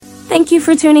Thank you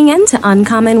for tuning in to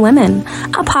Uncommon Women,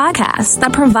 a podcast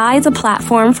that provides a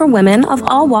platform for women of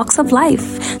all walks of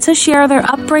life to share their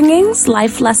upbringings,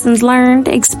 life lessons learned,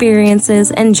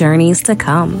 experiences, and journeys to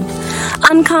come.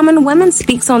 Uncommon Women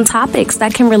speaks on topics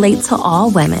that can relate to all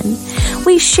women.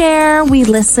 We share, we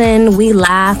listen, we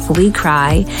laugh, we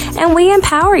cry, and we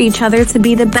empower each other to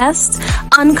be the best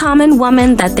uncommon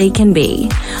woman that they can be.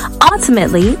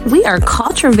 Ultimately, we are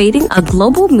cultivating a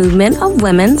global movement of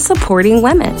women supporting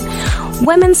women.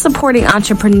 Women supporting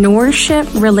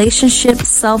entrepreneurship, relationships,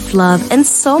 self-love, and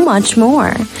so much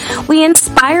more. We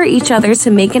inspire each other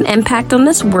to make an impact on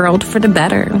this world for the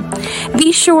better.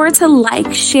 Be sure to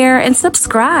like, share, and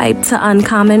subscribe to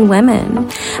Uncommon Women.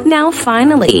 Now,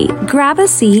 finally, grab a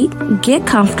seat, get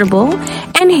comfortable,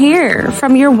 and hear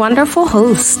from your wonderful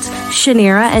hosts,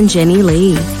 Shanira and Jenny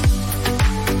Lee.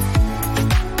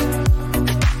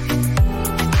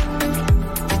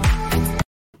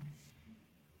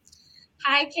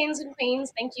 Hi, kings and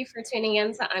queens. Thank you for tuning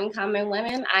in to Uncommon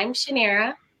Women. I'm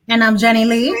Shanira. And I'm Jenny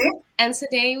Lee. And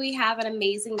today we have an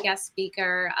amazing guest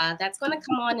speaker that's going to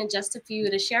come on in just a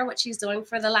few to share what she's doing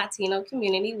for the Latino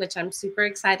community, which I'm super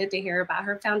excited to hear about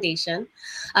her foundation.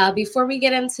 Before we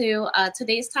get into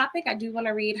today's topic, I do want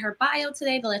to read her bio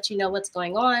today to let you know what's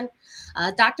going on.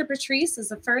 Dr. Beatriz is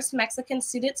the first Mexican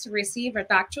student to receive a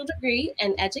doctoral degree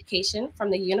in education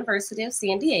from the University of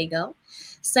San Diego.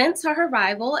 Since her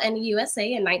arrival in the USA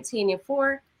in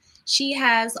 1984, she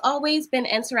has always been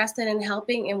interested in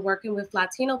helping and working with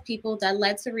Latino people that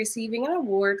led to receiving an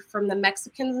award from the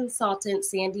Mexican Consulate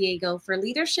San Diego for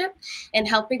leadership and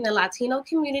helping the Latino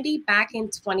community back in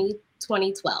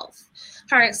 2012.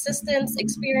 Her assistance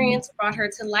experience brought her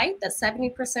to light that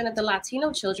 70% of the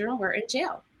Latino children were in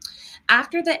jail.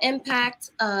 After the Impact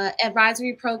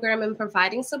Advisory Program in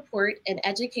providing support and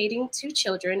educating two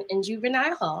children in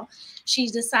Juvenile Hall, she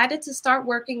decided to start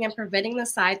working and preventing the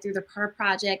side through her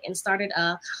project and started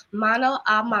a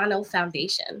Mano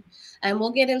Foundation. And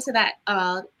we'll get into that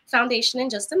foundation in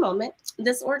just a moment.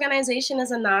 This organization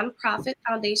is a nonprofit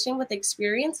foundation with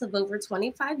experience of over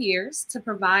 25 years to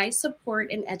provide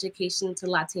support and education to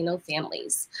Latino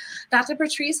families. Dr.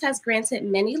 Beatriz has granted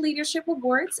many leadership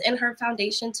awards in her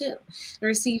foundation too.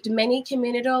 Received many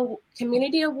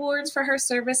community awards for her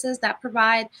services that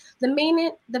provide the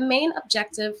main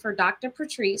objective for Dr.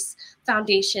 Beatriz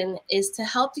Foundation is to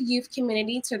help the youth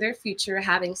community to their future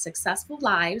having successful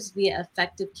lives via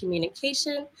effective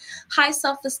communication, high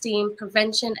self-esteem,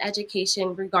 prevention,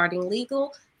 education regarding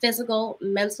legal, physical,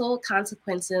 mental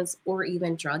consequences, or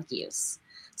even drug use.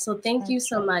 So thank you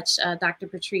so much, Dr.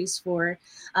 Beatriz, for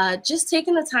just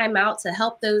taking the time out to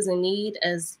help those in need,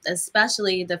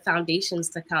 especially the foundations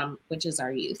to come, which is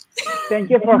our youth.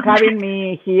 Thank you for having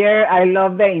me here. I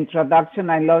love the introduction.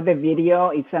 I love the video.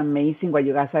 It's amazing what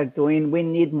you guys are doing. We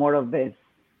need more of this.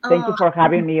 Thank you for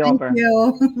having me over.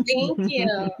 Thank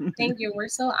you. Thank you. We're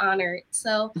so honored.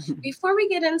 So before we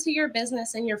get into your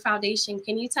business and your foundation,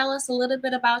 can you tell us a little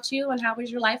bit about you and how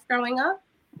was your life growing up?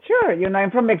 Sure. I'm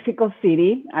from Mexico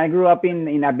City. I grew up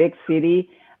in a big city.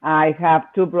 I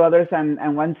have two brothers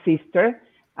and one sister.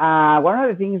 One of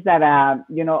the things that,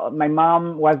 my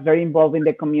mom was very involved in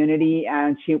the community,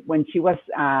 and when she was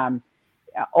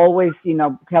always,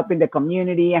 helping the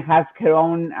community and has her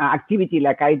own activity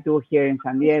like I do here in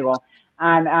San Diego.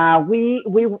 And we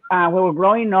were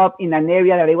growing up in an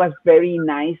area that it was very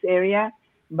nice area,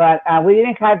 but we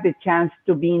didn't have the chance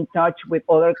to be in touch with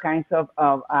other kinds of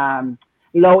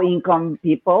low-income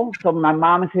people. So my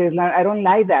mom says, I don't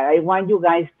like that. I want you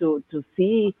guys to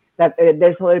see that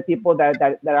there's other people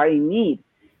that are in need.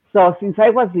 So since I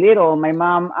was little, my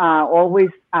mom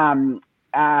always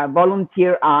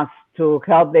volunteered us to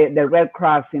help the Red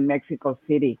Cross in Mexico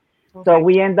City. Okay. So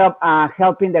we end up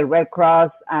helping the Red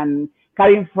Cross and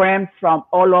carrying friends from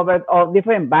all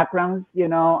different backgrounds,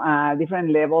 different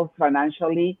levels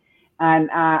financially.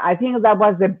 And I think that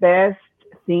was the best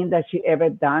thing that she ever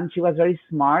done. She was very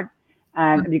smart.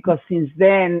 And because since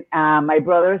then, my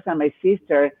brothers and my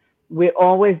sister, we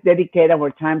always dedicate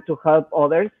our time to help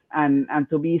others and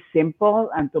to be simple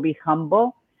and to be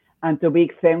humble and to be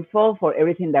thankful for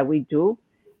everything that we do.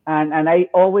 And I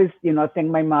always, thank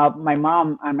my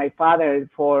mom and my father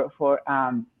for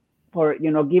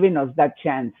giving us that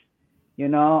chance,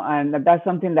 and that's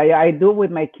something that I do with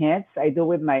my kids. I do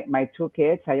with my two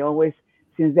kids. I always,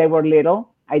 since they were little,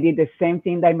 I did the same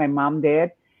thing that my mom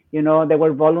did. They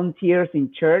were volunteers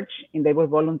in church and they were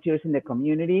volunteers in the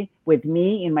community with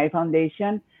me in my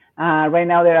foundation. Right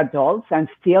now they're adults and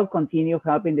still continue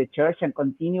helping the church and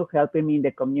continue helping me in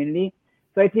the community.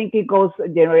 So I think it goes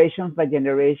generations by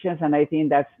generations, and I think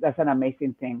that's an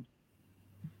amazing thing.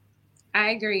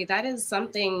 I agree. That is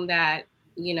something that,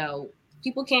 you know,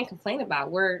 people can't complain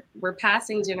about. We're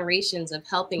passing generations of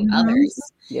helping Mm-hmm. others.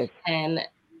 Yes. And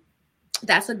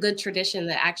that's a good tradition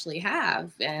to actually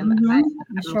have. And Mm-hmm. It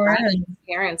I'm sure glad that is. your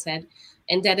parents had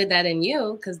embedded that in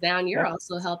you, because now you're Yep.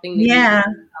 also helping the youth Yeah.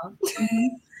 as well. Mm-hmm.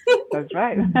 That's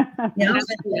right. Yep. That's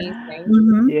amazing.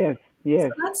 Mm-hmm. Yes. So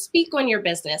Yes. let's speak on your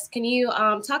business. Can you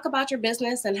talk about your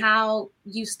business and how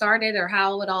you started or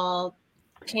how it all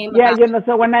came Yeah, about?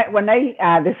 so when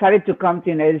I decided to come to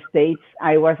the United States,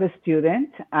 I was a student.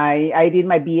 I did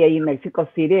my BA in Mexico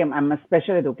City. I'm a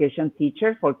special education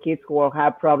teacher for kids who will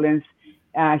have problems,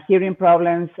 hearing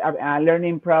problems,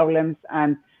 learning problems,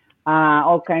 and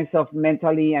all kinds of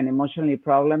mentally and emotionally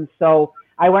problems. So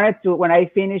I wanted to, when I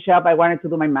finish up, I wanted to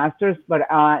do my master's, but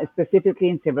specifically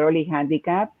in severely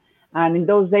handicapped. And in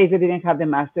those days, I didn't have the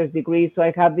master's degree, so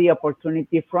I had the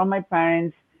opportunity from my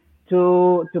parents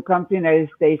to come to the United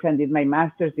States and did my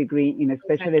master's degree in Okay.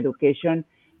 special education,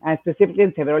 and specifically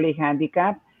in severely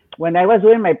handicapped. When I was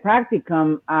doing my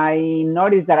practicum, I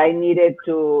noticed that I needed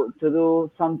to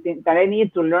do something, that I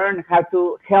needed to learn how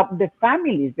to help the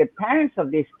families, the parents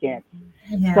of these kids.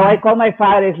 So Yeah. I called my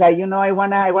father. It's like,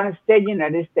 I wanna stay in the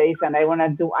United States and I wanna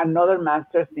do another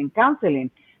master's in counseling.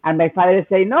 And my father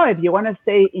said, no, if you wanna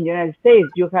stay in the United States,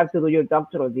 you have to do your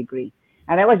doctoral degree.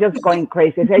 And I was just going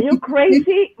crazy. I said, are you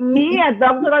crazy? Me, a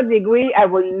doctoral degree? I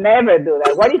will never do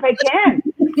that. What if I can?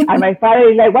 And my father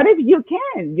is like, what if you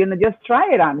can? Just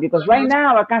try it on, because right Mhm.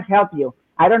 now I can't help you.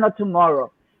 I don't know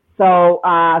tomorrow. So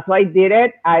I did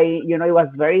it. It was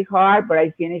very hard, but I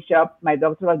finished up my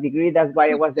doctoral degree. That's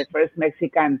why I was the first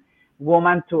Mexican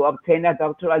woman to obtain a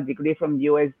doctoral degree from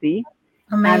USD.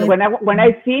 And Amazing. when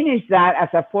I finished that as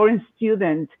a foreign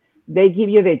student, they give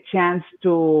you the chance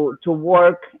to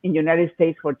work in the United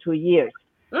States for 2 years.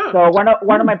 Mm. So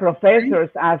one of my professors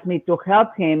asked me to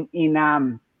help him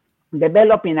in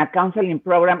developing a counseling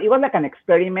program. It was like an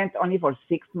experiment only for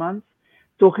 6 months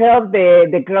to help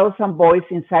the girls and boys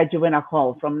inside Juvenile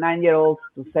Hall from 9-year-olds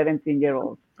to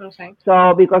 17-year-olds. Okay.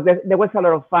 So because there was a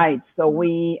lot of fights, so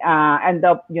we end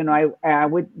up,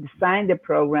 we designed the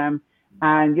program,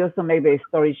 and just to make the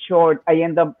story short, I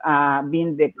end up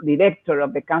being the director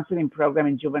of the counseling program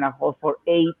in Juvenile Hall for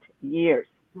 8 years.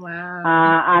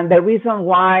 Wow. And the reason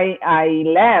why I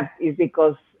left is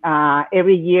because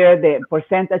every year the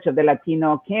percentage of the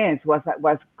Latino kids was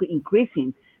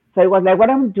increasing. So it was like, what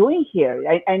I'm doing here?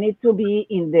 I need to be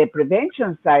in the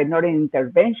prevention side, not in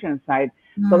intervention side.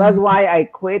 So that's Mm. why I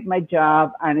quit my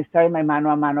job and started my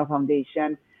Mano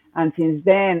Foundation. And since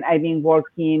then, I've been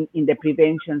working in the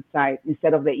prevention side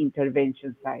instead of the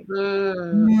intervention side.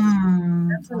 Mm. Mm.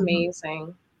 That's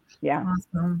amazing. Yeah.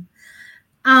 Awesome.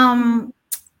 Um,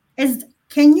 is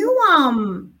can you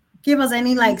give us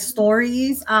any like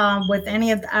stories with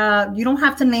any of you don't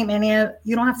have to name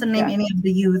you don't have to name Yeah. any of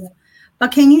the youth,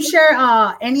 but can you share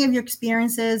any of your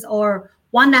experiences or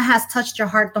one that has touched your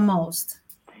heart the most?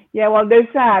 Yeah, well, there's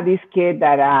this kid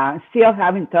that still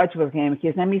have in touch with him.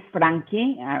 His name is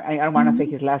Frankie. I don't want to say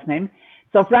Mhm. his last name.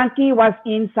 So Frankie was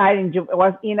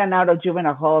was in and out of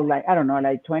juvenile hall, like, I don't know,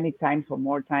 like 20 times or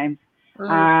more times.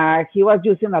 Mm. He was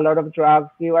using a lot of drugs.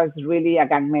 He was really a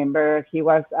gang member. He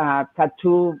was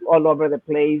tattooed all over the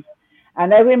place.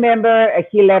 And I remember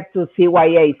he left to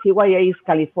CYA. CYA is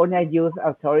California Youth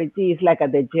Authority. It's like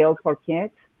at the jail for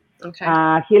kids.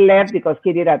 Okay. He left because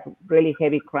he did a really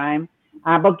heavy crime.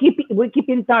 But we keep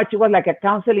in touch. It was like a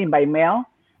counseling by mail.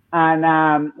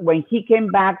 And when he came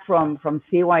back from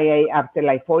CYA after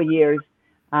like 4 years,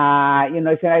 he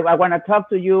said, I want to talk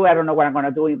to you. I don't know what I'm going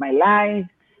to do in my life.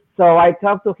 So I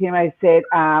talked to him. I said,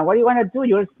 what do you want to do?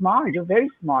 You're smart. You're very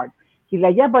smart. He's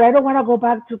like, yeah, but I don't want to go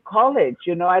back to college.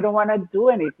 I don't want to do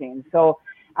anything. So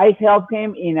I helped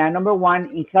him in number one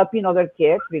in helping other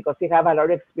kids because he had a lot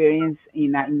of experience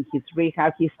in his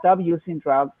rehab. He stopped using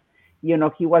drugs.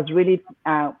 He was really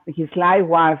his life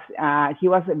was he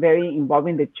was very involved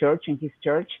in the church, in his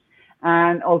church,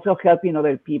 and also helping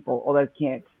other people, other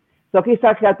kids. So he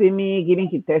started helping me, giving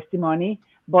his testimony,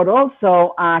 but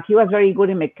also he was very good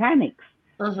in mechanics.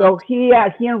 Mm-hmm. So he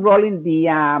enrolled in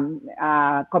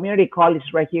the community college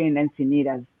right here in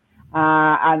Encinitas.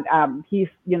 And he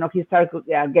started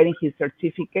getting his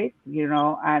certificate,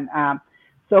 and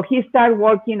so he started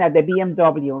working at the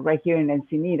BMW right here in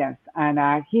Encinitas,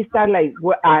 and he started like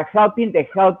helping the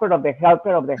helper of the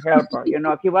helper of the helper.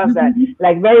 He was Mhm.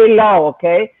 like very low,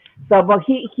 okay. So, but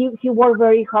he worked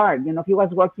very hard. He was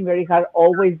working very hard,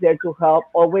 always there to help,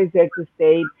 always there to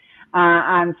stay.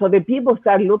 And so the people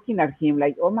start looking at him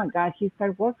like, oh my God, he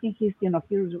started working. He's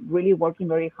really working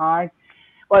very hard.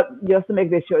 But just to make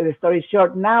the story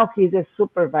short, now he's a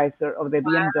supervisor of the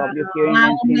BMW here in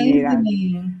Wow, Encinitas.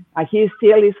 amazing. He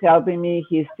still is helping me.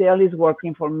 He still is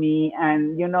working for me,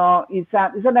 and it's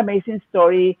an amazing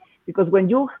story because when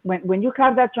you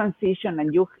have that transition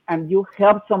and you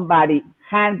help somebody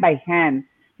hand by hand,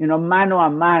 mano a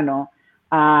mano,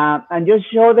 and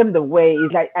just show them the way.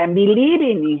 It's like I'm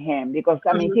believing in him because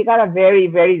I mean he got a very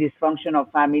very dysfunctional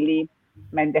family.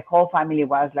 I mean the whole family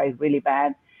was like really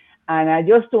bad, and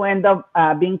just to end up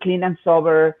being clean and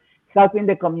sober, helping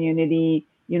the community,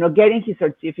 getting his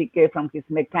certificate from his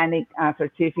mechanic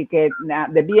certificate. Now,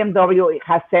 the BMW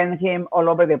has sent him all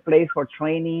over the place for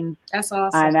trainings. That's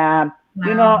awesome. And,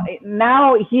 Wow.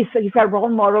 now he's a role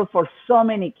model for so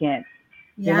many kids,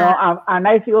 Yeah. and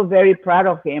I feel very proud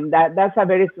of him. That's a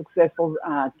very successful,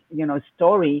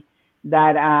 story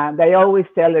that I always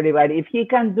tell everybody. If he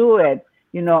can do it,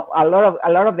 a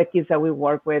lot of the kids that we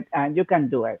work with, you can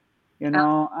do it,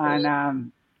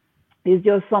 and it's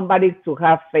just somebody to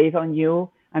have faith on you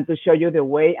and to show you the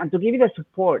way and to give you the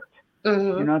support, to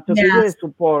give you the Yes.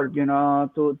 support,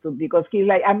 to because he's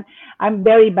like, I'm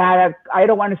very bad at, I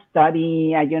don't want to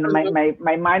study.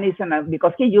 My mind isn't,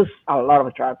 because he used a lot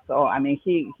of drugs. So, I mean,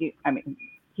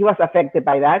 he was affected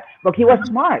by that, but he was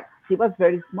smart. He was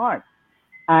very smart.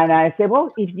 And I said,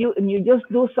 well, if you just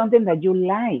do something that you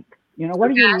like,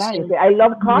 what do you like? I say, I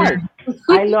love cars.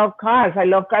 I love cars. I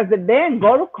love cars. But then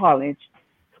go to college,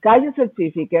 got his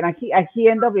certificate, and he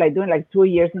ended up like doing like 2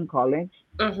 years in college.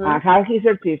 Had his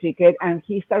certificate, and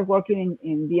he started working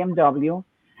in BMW,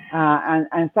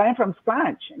 and starting from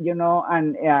scratch,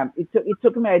 and it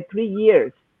took me like 3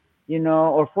 years,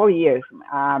 or 4 years,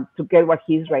 to get what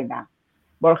he's right now.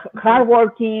 But hard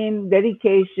working,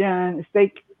 dedication,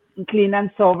 stay clean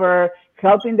and sober,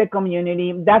 helping the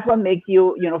community. That's what makes you,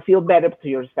 feel better to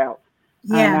yourself.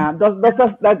 Yeah. And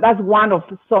that's one of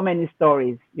so many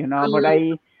stories, But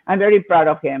I'm very proud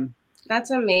of him.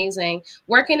 That's amazing.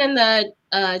 Working in the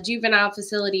juvenile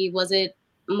facility, was it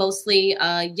mostly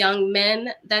young men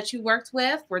that you worked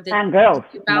with, or And girls,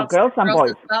 you bounce girls and girls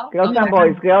boys, as well? girls and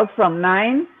boys, girls from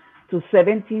 9 to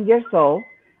 17 years old.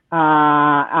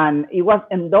 And it was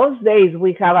in those days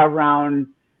we have around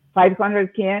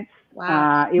 500 kids.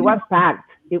 Wow. It was packed.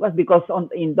 It was because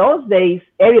in those days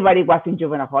everybody was in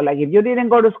juvenile hall. Like if you didn't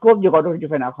go to school, you go to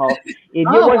juvenile hall. If you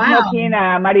Oh, were wow. smoking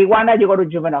marijuana, you go to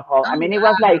juvenile hall. I Oh, mean, it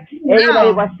was wow. like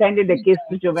everybody Wow. was sending the kids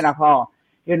to juvenile hall.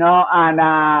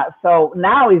 And so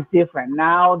now it's different.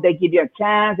 Now they give you a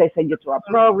chance. They send you to a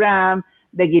program.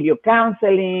 They give you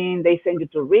counseling. They send you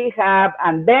to rehab.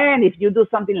 And then if you do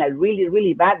something like really,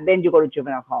 really bad, then you go to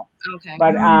juvenile hall. Okay.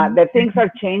 But the things are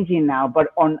changing now. But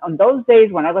on those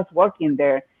days when I was working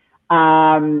there,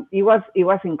 it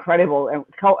was incredible.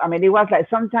 And it was like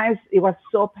sometimes it was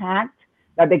so packed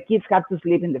that the kids had to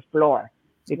sleep in the floor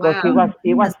because Wow.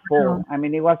 it was full. I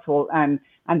mean, it was full. And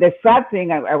the sad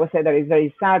thing, I would say that is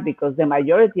very sad because the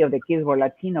majority of the kids were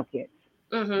Latino kids.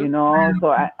 So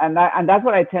and that's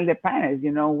what I tell the parents.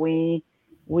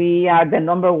 We are the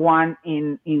number one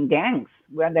in gangs.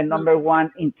 We are the number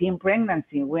one in teen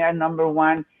pregnancy. We are number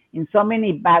one in so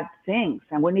many bad things,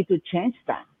 and we need to change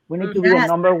that. We need to be the Yes.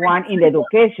 number one in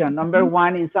education, number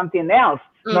one in something else,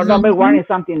 not number one in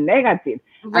something negative.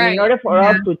 And Right. in order for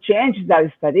us to change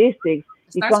that statistics,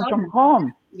 it Starts comes from home.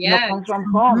 home. Yes. Comes from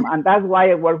home, and that's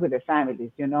why I work with the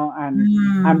families,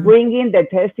 and bringing the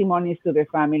testimonies to the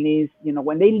families.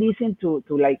 When they listen to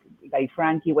like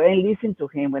Frankie, when they listen to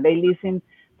him, when they listen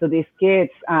to these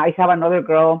kids. I have another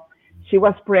girl. She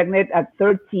was pregnant at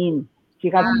 13. She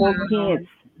had Wow. 4 kids,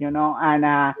 and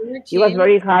You're it was cute.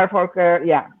 very hard for her.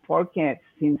 Yeah, 4 kids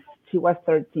since she was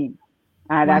 13.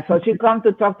 And so she comes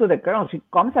to talk to the girls. She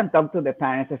comes and talk to the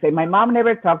parents. I say, my mom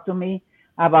never talked to me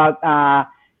about,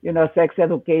 sex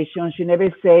education. She never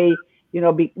say,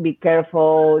 be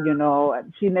careful.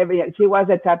 She was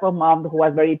the type of mom who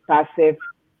was very passive,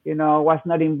 was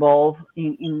not involved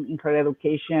in her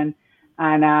education.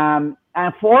 And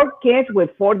 4 kids with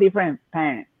 4 different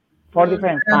parents, 4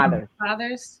 different fathers.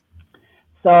 Fathers.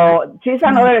 So she's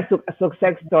another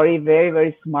success story, very,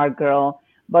 very smart girl.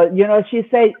 But she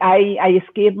said I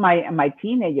skipped my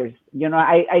teenagers.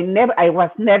 I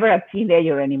was never a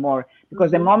teenager anymore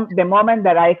because the moment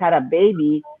that I had a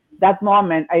baby, that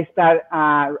moment I start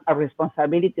a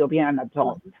responsibility of being an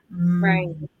adult.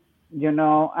 Right.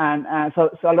 And so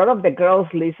a lot of the girls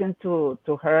listen to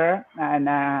her, and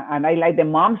I like the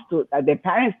moms the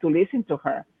parents to listen to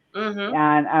her.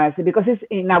 And so because it's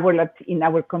in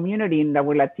our community, in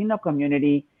our Latino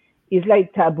community, it's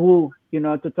like taboo,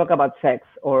 to talk about sex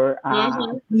or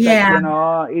Mm-hmm. sex,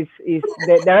 Yeah. it's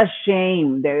they're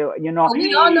ashamed. Well,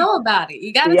 we all know about it.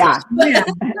 You got to Yeah. teach.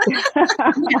 Yeah.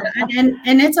 Yeah.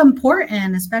 And it's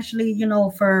important, especially,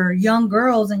 for young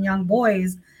girls and young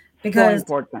boys, So because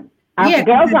important. yeah,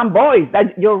 Girls and boys.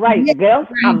 That you're right. yeah, Girls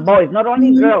and boys, not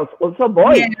only mhm, girls, also yeah.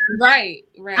 boys. Right,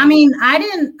 I right. mean,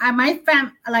 my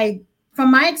like,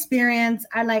 from my experience,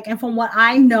 and from what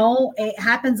I know, it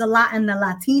happens a lot in the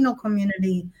Latino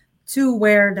community too,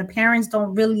 where the parents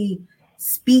don't really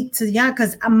speak to the young,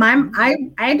 because I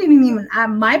didn't even,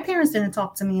 my parents didn't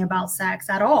talk to me about sex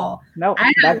at all. No,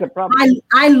 I that's a problem.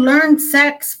 I learned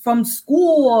sex from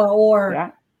school, or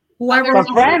Yeah. whoever Other For was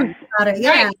people, friends. talking about it.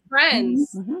 Yeah. right?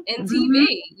 Friends and Hmm. TV.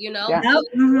 Yeah. So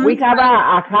Yep. We close have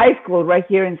friends. a high school right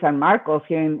here in San Marcos,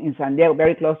 here in San Diego,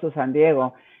 very close to San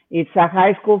Diego. It's a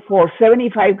high school for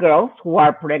 75 girls who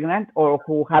are pregnant or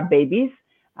who have babies.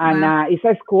 And Wow. it's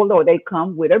a school where they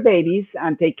come with their babies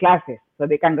and take classes so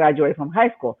they can graduate from high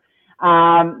school.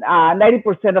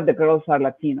 90% of the girls are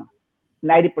Latino,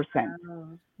 90%.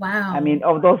 I Wow. mean,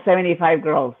 of those 75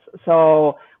 girls.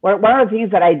 So one of the things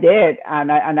that I did,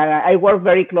 and I work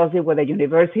very closely with the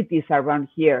universities around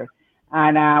here.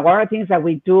 And one of the things that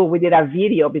we did a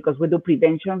video because we do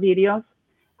prevention videos,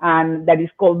 and that is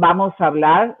called Vamos a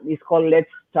Hablar. It's called Let's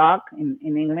Talk in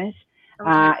English.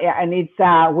 Okay. And it's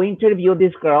we interview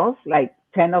these girls, like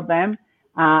 10 of them,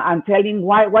 and telling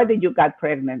why did you get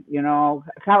pregnant?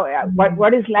 How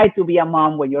what is like to be a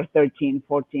mom when you're 13,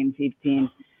 14, 15.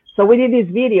 So we did this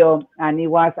video, and it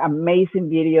was amazing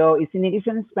video. It's in English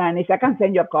and Spanish. I can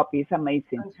send you a copy. It's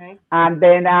amazing. Okay. And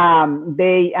then I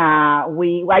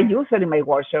use it in my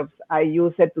workshops. I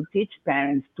use it to teach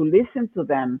parents to listen to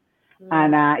them,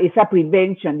 and it's a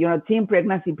prevention, teen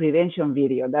pregnancy prevention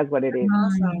video. That's what it is,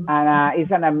 Awesome. and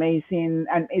it's an amazing,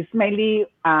 and it's mainly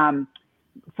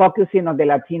focusing on the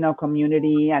Latino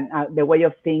community and the way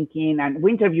of thinking. And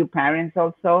we interview parents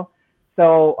also.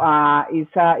 So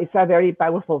it's a very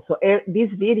powerful. So this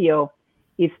video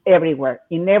is everywhere.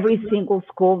 In every single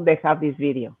school, they have this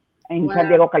video in San Wow.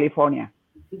 Diego, California.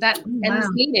 And Wow. it's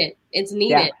needed. It's Yeah,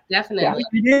 needed, yeah, definitely.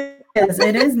 It is.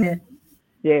 It is it.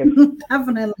 yes.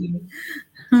 Definitely.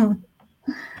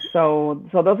 So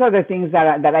those are the things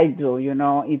that I do.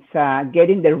 It's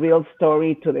getting the real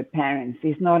story to the parents.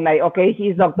 It's not like, okay,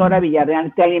 he's Doctora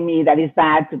Villarreal telling me that it's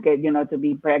bad to get to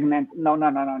be pregnant. No, no,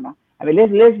 no, no, no. I mean,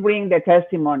 let's bring the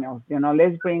testimonials.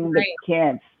 Let's bring the Right.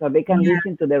 kids so they can Yeah.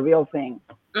 listen to the real thing.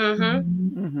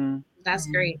 Mm-hmm. Hmm. That's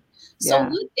great. So Yeah.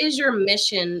 what is your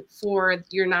mission for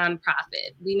your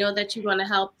nonprofit? We know that you want to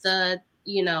help the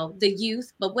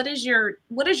youth, but what is your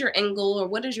end goal, or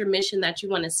what is your mission that you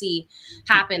want to see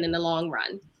happen in the long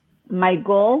run? My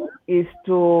goal is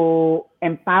to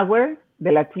empower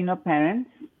the Latino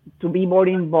parents to be more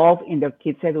involved in their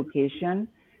kids' education,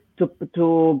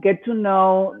 to get to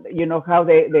know, how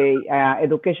the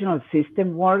educational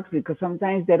system works, because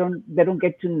sometimes they don't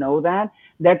get to know that.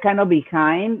 They're kind of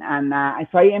behind, and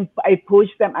so I push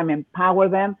them, I empower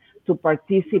them to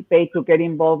participate, to get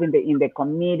involved in the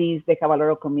committees. They have a lot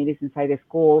of committees inside the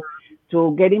school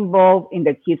to get involved in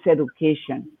the kids'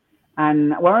 education.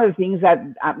 And one of the things that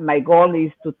my goal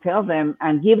is to tell them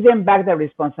and give them back the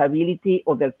responsibility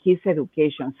of their kids'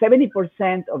 education.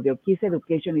 70% of their kids'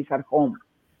 education is at home.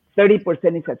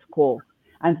 30% is at school.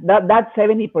 And that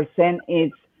 70%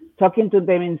 is talking to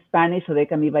them in Spanish so they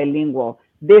can be bilingual.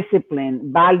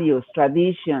 Discipline, values,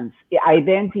 traditions,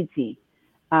 identity.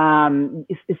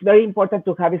 It's very important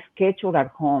to have a schedule at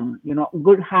home,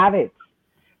 good habits.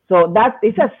 So that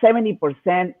it's a 70%.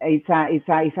 It's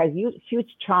a huge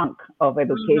chunk of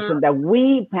Mm-hmm. education that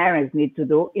we parents need to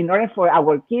do in order for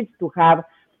our kids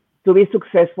to be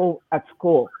successful at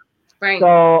school. Right.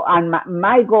 So, and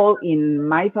my goal in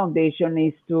my foundation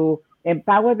is to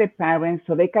empower the parents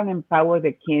so they can empower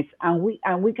the kids, and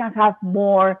we can have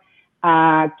more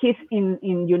kids in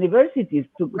universities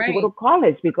to go Right. to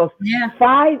college, because Yeah.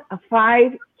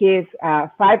 five kids,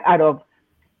 five out of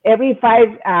every five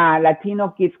Latino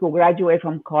kids who graduate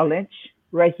from college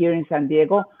right here in San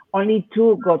Diego, only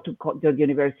two go to the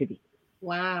university.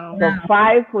 Wow. So Wow.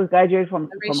 five who graduate from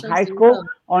Generations high to school, come.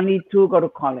 only two go to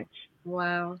college.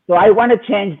 Wow. So I want to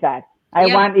change that. I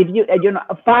Yeah. want, if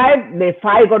the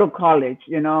five go to college,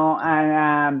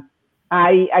 and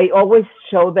I always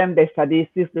show them the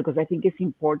statistics because I think it's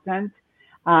important.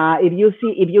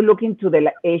 If you look into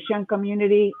the Asian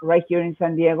community right here in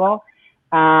San Diego,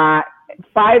 uh,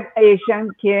 five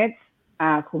Asian kids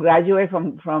who graduate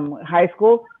from high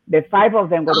school, the five of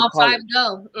them go to All five college. go.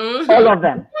 All Mm-hmm. of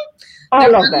them. They're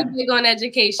All of really them. big on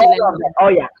education. All of them. Oh,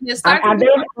 yeah. It starts And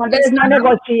with there's no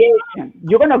negotiation.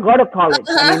 You're going to go to college.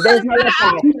 I mean, there's no like,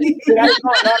 no.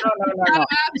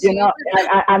 You know,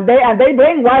 and they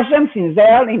brainwash them since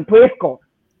they're in preschool.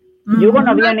 You're going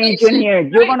to be an engineer.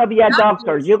 You're going to be a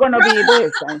doctor. You're going to be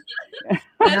this.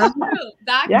 That's true.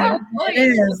 Doctor, Yeah.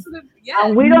 lawyers. Yeah.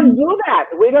 And we don't do that.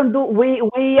 We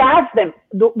ask them,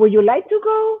 would you like to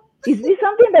go? Is this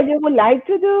something that you would like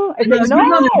to do? I say,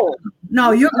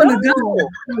 no, you're going to go.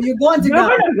 You're going to You're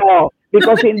going to go.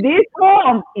 Because in this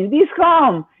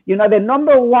home, you know, the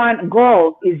number one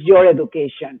goal is your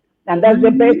education. And that's the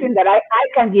best thing that I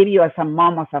can give you as a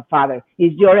mom, as a father,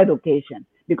 is your education.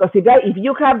 Because if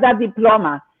you have that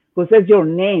diploma who says your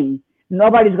name,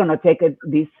 nobody's going to take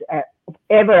this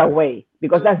ever away,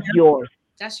 because that's yours.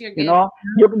 That's your gift. You know,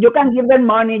 you can give them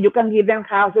money, you can give them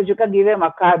houses, you can give them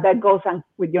a car that goes and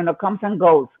with, you know, comes and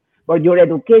goes. But your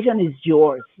education is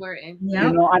yours. You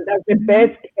know, and that's the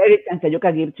best inheritance that you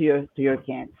can give to your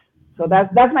kids. So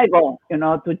that's my goal, you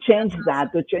know, to change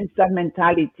that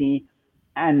mentality,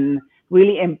 and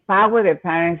really empower the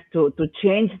parents to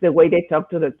change the way they talk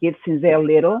to the kids since they're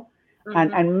little,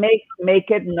 and make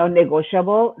it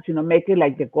non-negotiable, you know, make it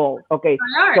like the goal. Okay,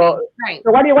 so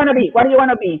what do you want to be? What do you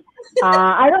want to be?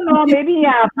 I don't know, maybe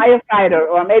a firefighter,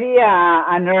 or maybe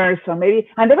a nurse, or maybe,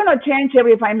 and they're going to change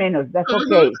every 5 minutes. That's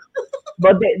okay.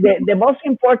 But the most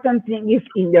important thing is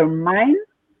in their mind,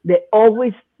 they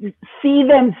always see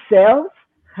themselves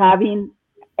having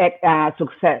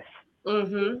success,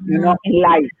 you know, in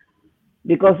life.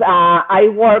 Because I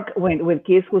work with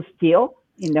kids who steal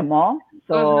in the mall,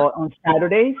 so on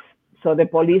Saturdays. So the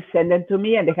police send them to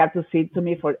me, and they have to sit to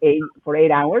me for 8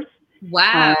 hours.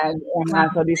 Wow.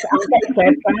 So this it's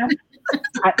very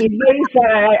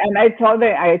sad. And I told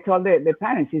the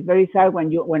parents, it's very sad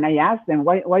when I ask them,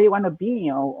 what do you want to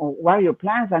be, or what are your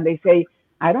plans, and they say,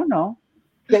 I don't know.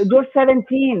 So you're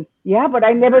 17, yeah, but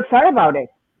I never thought about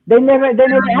it. They never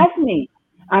asked me.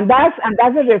 And that's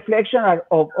a reflection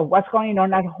of what's going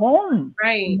on at home.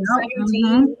 Right.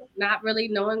 17, not really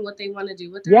knowing what they want to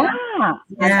do with their life.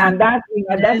 And that's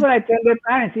what I tell the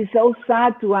parents. It's so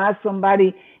sad to ask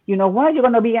somebody, you know, what are you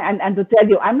going to be? And to tell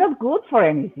you, I'm not good for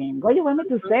anything. What do you want me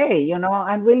to say? You know,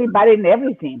 I'm really bad in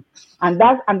everything. And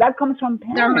that comes from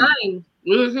parents. Their mind.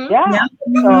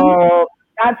 So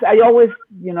I always,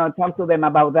 you know, talk to them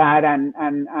about that, and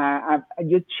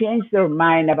you change their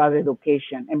mind about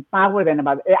education, empower them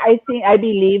about it. I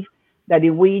believe that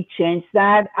if we change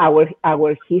that, our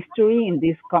history in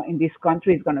this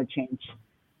country is going to change.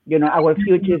 You know, our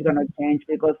future is going to change,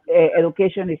 because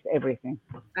education is everything.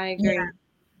 I agree.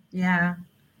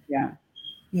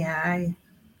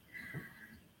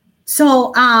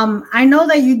 So I know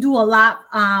that you do a lot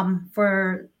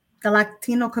for the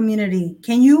Latino community.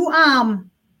 Can you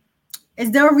is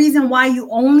there a reason why you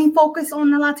only focus on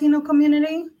the Latino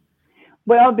community?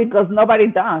 Well, because nobody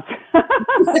does.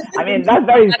 I mean, that's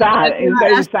very sad. It's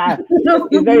very sad.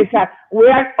 It's very sad. We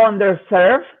are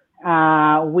underserved.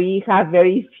 We have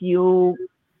very few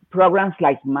programs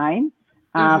like mine,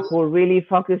 who really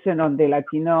focusing on the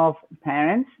Latino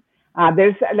parents.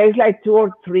 There's like 2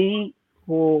 or 3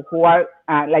 who are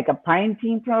like a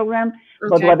parenting program.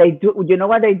 But what they do, you know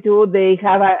what they do? They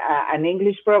have an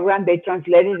English program. They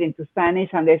translate it into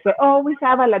Spanish, and they say, "Oh, we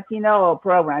have a Latino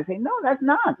program." I say, "No, that's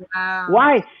not." Wow.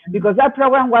 Why? Because that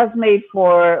program was made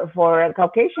for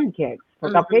Caucasian kids,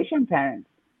 for Caucasian parents.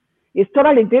 It's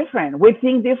totally different. We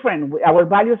think different. Our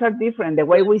values are different. The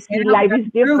way we see life is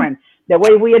different. The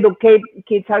way we educate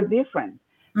kids are different.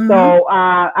 So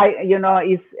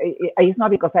it's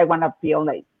not because I want to feel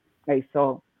like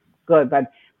so good,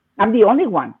 but I'm the only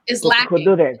one who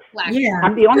do this.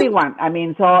 I'm the only one. I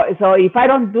mean, so if I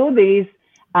don't do this,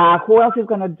 who else is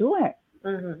going to do it?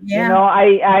 You know,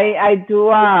 I do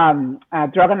a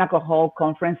drug and alcohol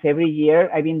conference every year.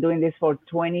 I've been doing this for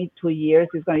 22 years.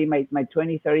 It's going to be my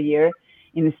 23rd year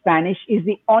in Spanish. It's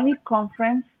the only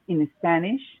conference in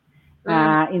Spanish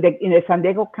in the San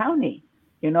Diego County,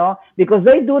 you know, because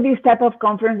they do these type of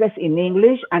conferences in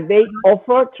English, and they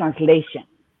offer translation.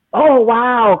 Oh,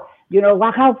 wow. You know,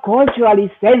 how culturally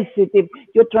sensitive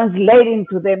you're translating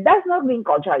to them. That's not being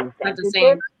culturally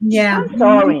sensitive.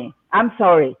 I'm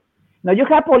sorry. Now, you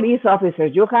have police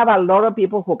officers. You have a lot of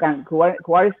people who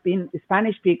are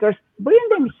Spanish speakers. Bring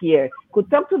them here. Could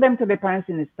talk to them, to the parents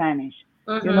in Spanish.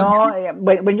 You know,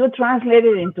 when you translate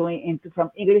it into from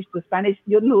English to Spanish,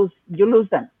 you lose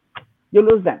them.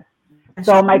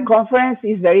 So my conference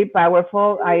is very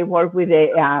powerful. I work with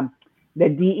the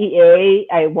DEA.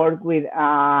 I work with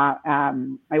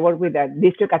the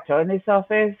district attorney's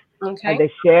office, the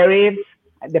sheriffs,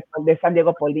 the San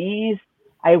Diego police,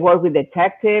 I work with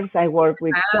detectives. I work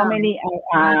with so Wow. many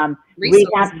rehab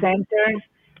Resources. centers.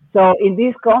 So in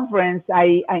this conference,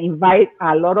 I invite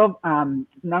a lot of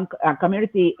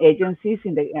community agencies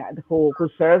in the who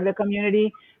serve the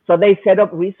community. So they set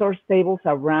up resource tables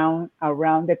around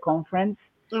the conference.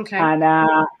 Okay. And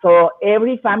so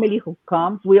every family who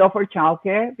comes, we offer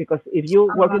childcare because if you're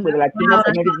Oh, working with the that's Latino Wow,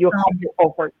 that's community, you have awesome. to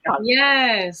offer childcare.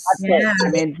 yes. That's it. Yeah. I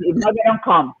mean, if not, they don't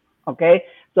come. Okay.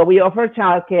 So we offer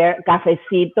childcare,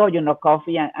 cafecito,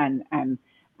 coffee and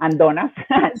donuts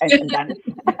and donuts.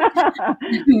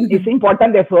 It's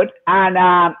important, the food.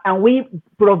 And we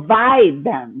provide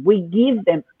them, we give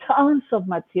them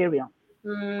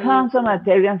Mm, tons of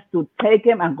materials to take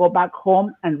them and go back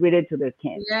home and read it to their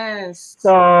kids. yes.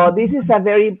 So this is a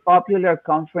very popular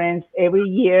conference. Every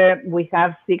year we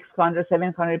have 600,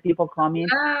 700 people coming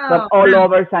from Wow. all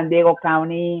over San Diego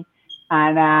County.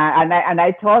 And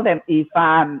I told them if,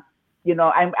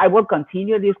 I will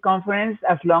continue this conference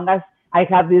as long as I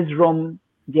have this room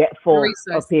full of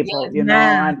Resources. people, Yes.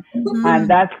 Yeah. and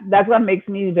that's what makes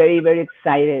me very, very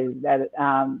excited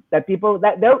that people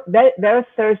that they're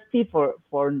thirsty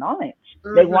for knowledge.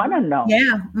 They want Mm-hmm. to know,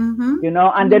 Yeah.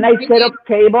 and then I set up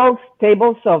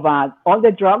tables of all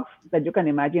the drugs that you can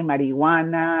imagine: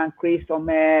 marijuana, crystal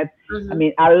meth. I Mm-hmm.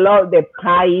 mean, a lot of the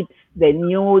pipes, the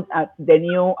new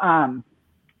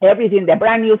everything, the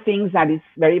brand new things that is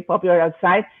very popular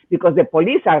outside because the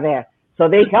police are there. So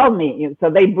they help me. So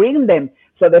they bring them.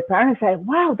 So the parents say,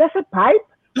 "Wow, that's a pipe.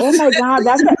 Oh my God,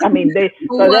 that's a," I mean, so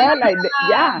Wow. they're like,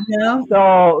 yeah. Yeah.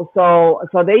 So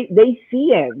they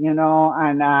see it,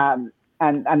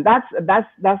 and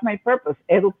that's my purpose,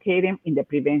 educating in the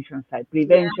prevention side,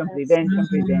 Yes. prevention.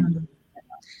 Mhm.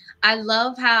 I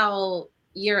love how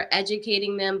you're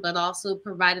educating them, but also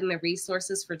providing the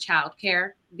resources for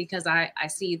childcare because I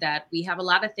see that we have a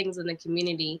lot of things in the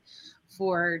community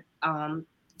for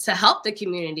to help the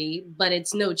community, but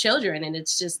it's no children. And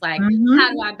it's just like, how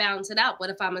do Mhm. I balance it out?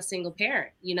 What if I'm a single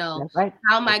parent? That's right.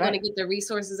 How am I That's going right. to get the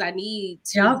resources I need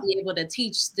to Yep. be able to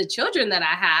teach the children that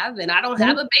I have? And I don't Yeah,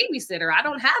 have a babysitter. I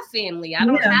don't have family. I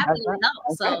don't Yeah. have that's any right. help.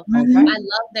 That's right. So That's right. I Mhm.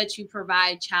 love that you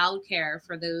provide childcare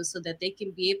for those so that they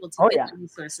can be able to Oh get yeah. the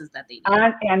resources that they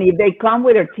need. And if they come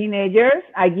with their teenagers,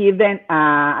 I give them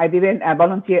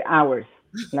volunteer hours,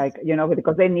 like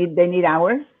because they need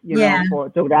hours, Yeah. for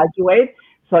to graduate.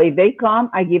 So if they come,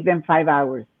 I give them 5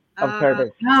 hours of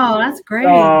service. That's Oh, amazing. that's great.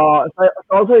 So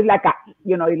also it's like a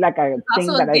It's also thing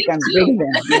a that I gift can too. bring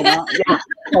them. Yeah.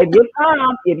 So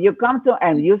if you come to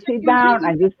and you sit down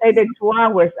and you stay there 2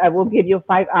 hours, I will give you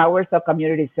 5 hours of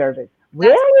community service. That's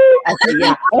Really? I say,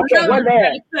 yeah. Okay, we're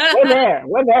there. We're amazing. there.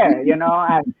 We're there.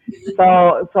 And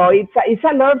so it's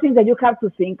a lot of things that you have to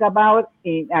think about.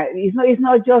 It's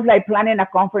not just like planning a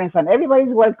conference and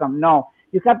everybody's welcome. No,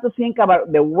 you have to think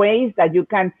about the ways that you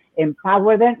can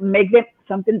empower them, make them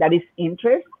something that is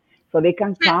interest, so they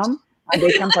can come and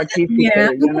they can Yeah.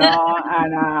 participate.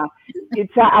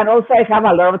 And also I have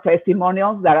a lot of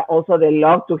testimonials that also they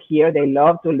love to hear, they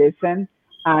love to listen,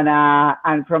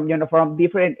 and from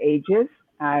different ages.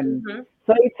 And Mhm.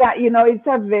 so it's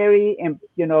a very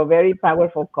very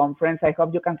powerful conference. I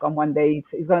hope you can come one day.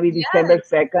 It's going to be December Yes.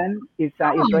 2nd. It's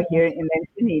right Oh, here in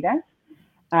Encinitas.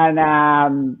 And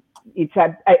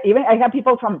even I have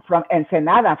people from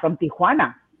Ensenada, from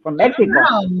Tijuana, from Mexico,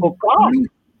 wow. who come,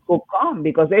 who come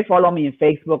because they follow me in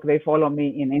Facebook, they follow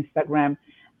me in Instagram,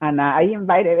 and I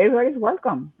invited. Everybody's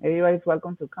welcome. Everybody's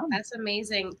welcome to come. That's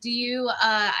amazing. Do you,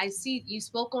 I see you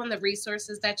spoke on the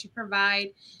resources that you provide.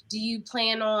 Do you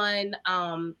plan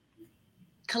on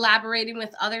collaborating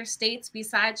with other states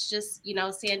besides just,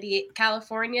 San Diego,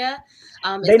 California?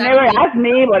 Is They that never asked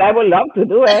me, but I would love to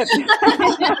do it.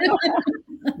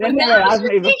 They well, now never is asked me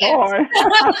your chance. before.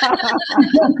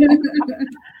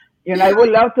 I would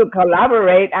love to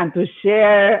collaborate and to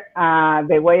share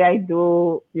the way I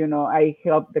do. I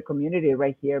help the community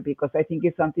right here because I think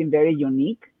it's something very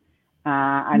unique,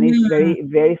 and it's Mm. very,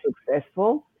 very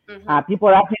successful. Mhm. People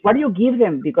ask me, what do you give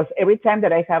them? Because every time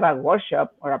that I have a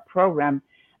workshop or a program,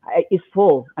 it's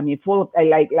full. I mean, full.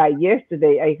 Like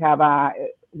yesterday, I have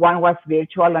one was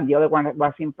virtual and the other one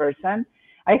was in person.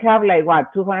 I have like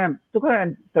what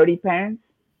 230 parents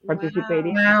Wow.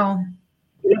 participating. Wow.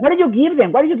 What do you give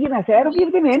them? What do you give them? I say, I don't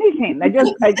give them anything. I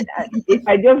just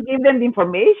give them the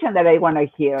information that I want to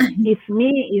hear. It's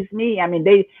me, it's me. I mean,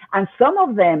 and some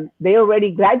of them, they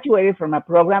already graduated from a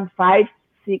program 5,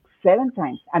 6, 7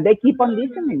 times, and they keep on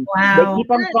listening. They Wow.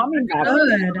 keep on Good. coming You're back. doing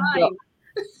just Good. So, fine. mhm.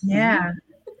 Yeah.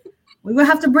 We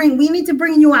need to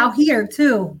bring you out here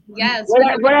too. Yes, we Where,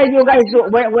 have where a are you guys?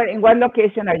 Latino In what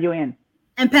location are you in? In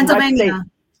In what state? Pennsylvania.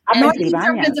 Ah, and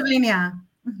Northeastern Pennsylvania. Pennsylvania.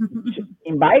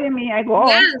 Invite me, I go.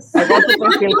 Yes. I go to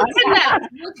We'll Pennsylvania. connect.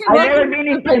 We'll I've connect. never been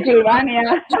in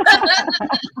Pennsylvania.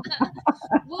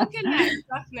 We'll connect,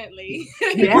 definitely.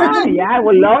 Yeah, I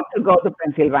would love to go to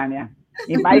Pennsylvania.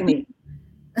 Invite me.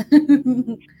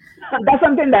 That's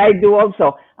something that I do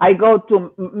also. I go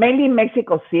to mainly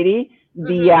Mexico City.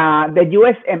 The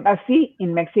U.S. Embassy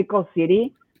in Mexico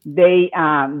City. They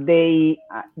have a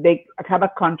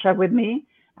contract with me,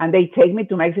 and they take me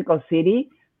to Mexico City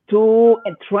to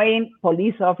train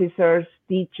police officers,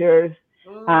 teachers,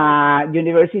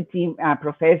 university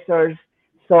professors.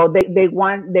 So they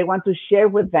want to share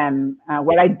with them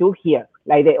what I do here,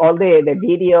 like all the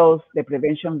videos, the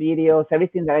prevention videos,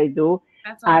 everything that I do,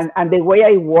 That's awesome. and the way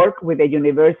I work with the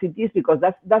universities, because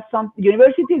that's some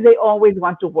universities, they always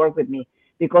want to work with me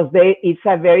because it's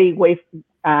a very way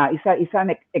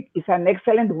it's an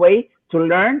excellent way to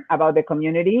learn about the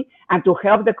community and to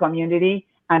help the community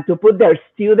and to put their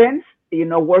students,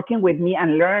 working with me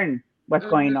and learn what's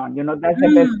going on. That's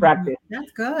the best practice.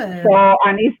 That's good. So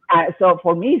and it's so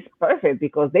for me it's perfect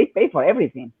because they pay for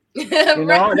everything. They pay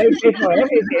for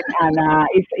everything, and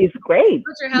it's great.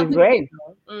 But you're It's helping great.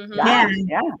 people. Yeah.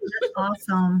 That's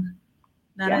awesome.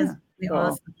 That is really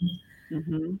awesome.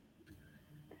 Mm-hmm.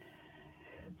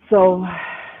 So,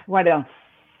 what else?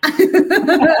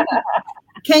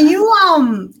 Can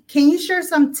you share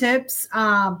some tips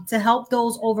to help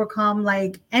those overcome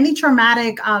like any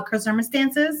traumatic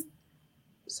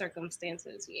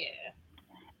circumstances?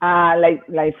 Yeah.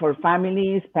 Like for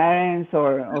families, parents,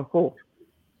 or who,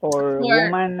 or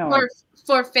woman, or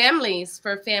for families.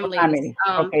 families.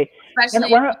 Okay.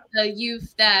 Especially the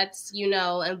youth that's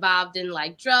involved in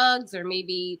like drugs or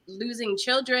maybe losing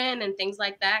children and things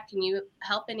like that. Can you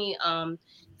help any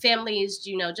families,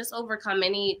 just overcome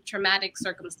any traumatic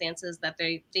circumstances that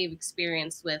they've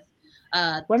experienced with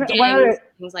gangs,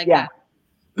 things like that?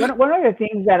 One of the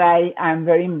things that I am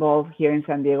very involved here in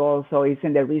San Diego also is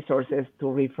in the resources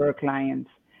to refer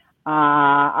clients.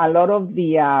 A lot of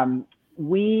the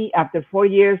we, after 4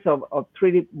 years of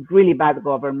really bad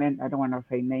government, I don't want to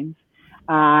say names,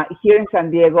 here in San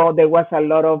Diego, there was a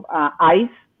lot of ICE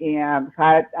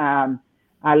had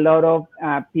a lot of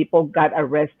people got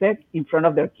arrested in front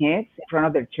of their kids, in front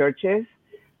of their churches.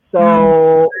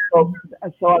 So a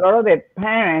lot of the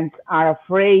parents are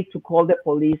afraid to call the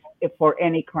police for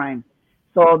any crime.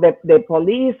 So the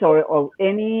police or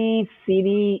any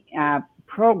city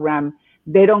program,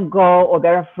 they don't go, or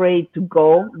they're afraid to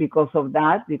go because of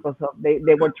that, because of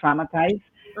they were traumatized.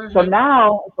 So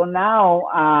now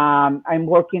I'm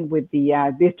working with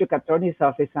the district attorney's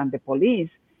office and the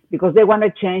police because they want to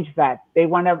change that. They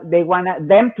want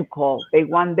them to call. They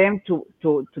want them to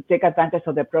take advantage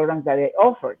of the programs that they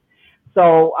offer.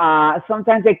 So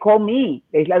sometimes they call me.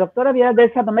 They say, Doctora Villarreal,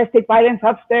 there's a domestic violence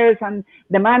upstairs and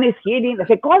the man is hitting. They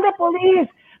say, call the police.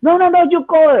 No, you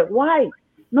call it. Why?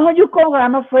 No, you call her.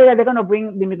 I'm afraid that they're going to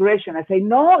bring the immigration. I say,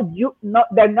 no,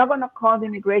 they're not going to call the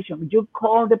immigration. You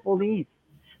call the police.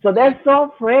 So they're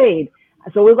so afraid.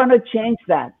 So we're going to change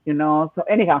that, So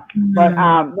anyhow, but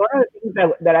one of the things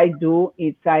that I do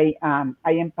is I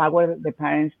empower the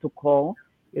parents to call,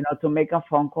 to make a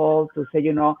phone call to say,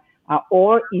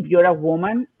 or if you're a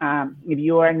woman, if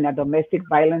you are in a domestic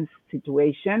violence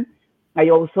situation, I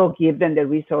also give them the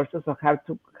resources of how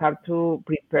to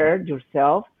prepare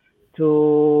yourself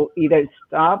to either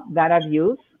stop that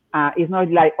abuse. It's not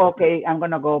like, okay, I'm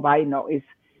going to go by. No, it's,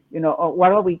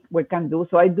 what we can do.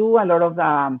 So I do a lot of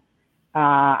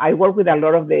I work with a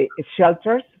lot of the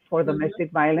shelters for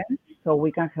domestic violence, so we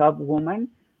can help women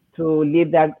to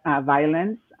leave that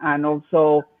violence, and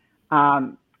also,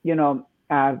 help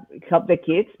the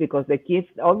kids, because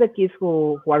all the kids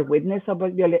who are witness of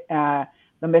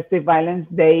domestic violence,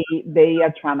 they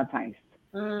are traumatized.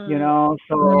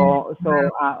 So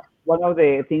one of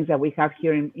the things that we have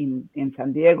here in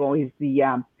San Diego is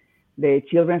the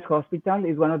Children's Hospital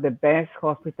is one of the best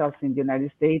hospitals in the United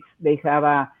States. They have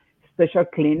a special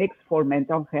clinics for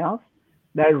mental health.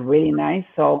 They're really nice.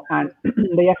 So, and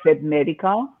they accept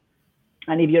medical,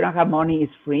 and if you don't have money,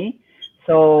 it's free.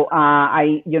 So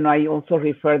I also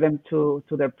refer them to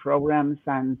their programs,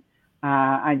 and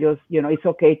I just, it's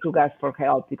okay to ask for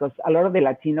help, because a lot of the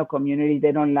Latino community,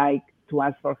 they don't like to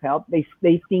ask for help. They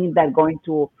think that going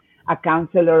to a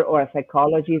counselor or a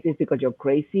psychologist is because you're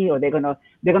crazy, or they're gonna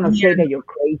say that you're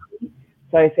crazy.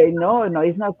 So I say, no,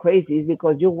 it's not crazy. It's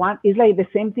because it's like the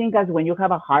same thing as when you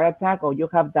have a heart attack, or you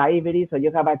have diabetes, or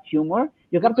you have a tumor.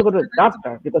 You have to go to the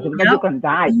doctor, because if not, you can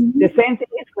die. The same thing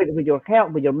is with your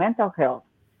health, with your mental health.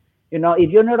 If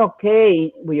you're not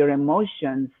okay with your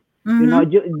emotions, you're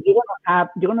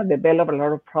gonna develop a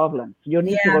lot of problems. You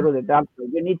need to go to the doctor.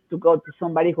 You need to go to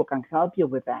somebody who can help you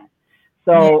with that.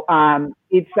 So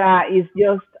it's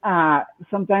just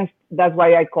sometimes that's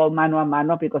why I call mano a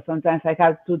mano, because sometimes I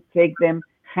have to take them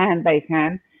hand by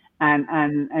hand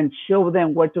and show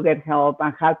them where to get help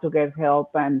and how to get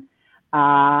help and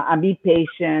be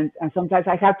patient. And sometimes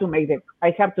I have to make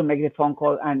the phone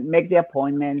call and make the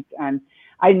appointment. And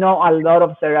I know a lot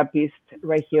of therapists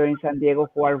right here in San Diego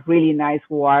who are really nice,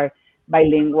 who are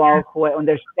bilingual, who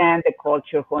understand the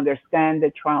culture, who understand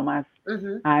the traumas.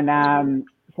 And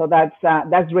so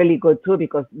that's really good too,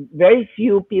 because very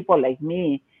few people like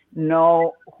me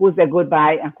know who's the good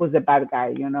guy and who's the bad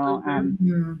guy, And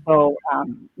so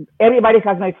everybody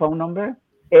has my phone number.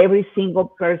 Every single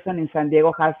person in San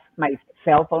Diego has my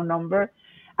cell phone number.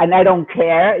 And I don't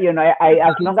care, I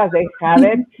as long as they have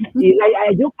it. It's like,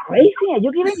 are you crazy? Are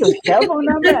you giving your cell phone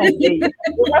number? I say, it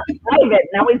was private,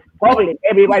 now it's public.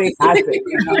 Everybody has it,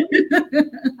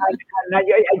 And I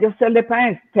just tell the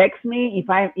parents, text me if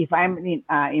I'm in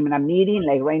a meeting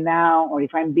like right now, or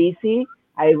if I'm busy.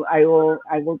 I will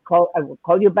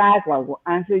call you back, or I will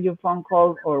answer your phone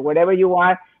call, or whatever you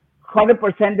are, 100%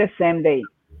 the same day.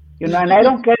 And I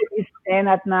don't care if it's 10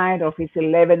 at night or if it's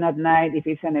 11 at night. If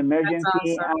it's an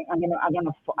emergency,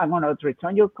 awesome. I'm gonna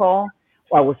return your call,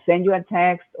 or I will send you a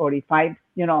text, or if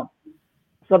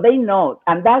so they know,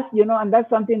 and that's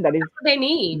something that is they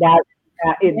need that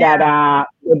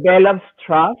develops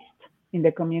trust in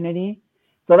the community.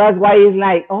 So that's why it's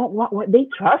like, oh, what they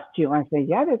trust you. I say,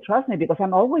 yeah, they trust me because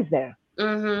I'm always there.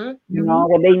 When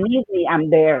they need me,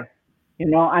 I'm there.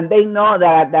 And they know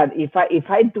that if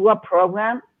I do a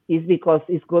program, it's because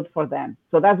it's good for them.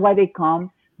 So that's why they come.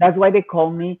 That's why they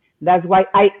call me. That's why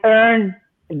I earn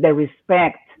the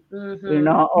respect, of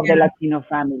the Latino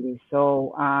family.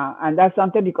 So and that's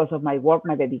something because of my work,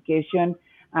 my dedication,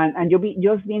 and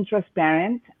just being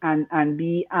transparent and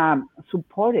be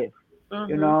supportive,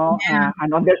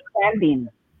 and understanding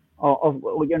of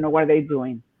what they're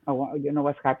doing, or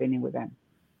what's happening with them.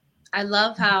 I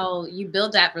love how you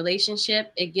build that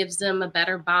relationship. It gives them a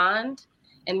better bond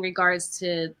in regards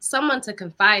to someone to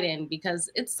confide in, because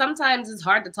sometimes it's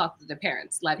hard to talk to the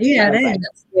parents. Like, it's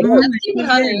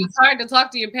hard to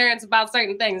talk to your parents about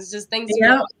certain things. It's just things you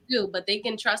don't do, but they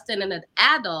can trust in an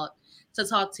adult to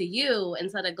talk to you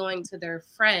instead of going to their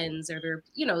friends or their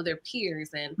peers.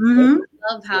 And I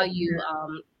love how you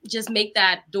just make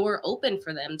that door open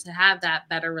for them to have that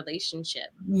better relationship.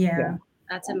 Yeah.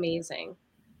 That's amazing.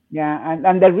 Yeah,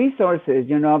 and the resources,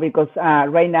 because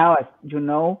right now, as you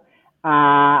know,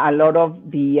 a lot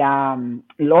of the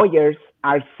lawyers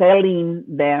are selling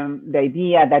them the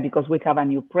idea that because we have a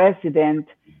new president,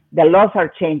 the laws are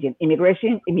changing.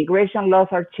 Immigration laws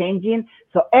are changing,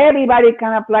 so everybody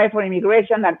can apply for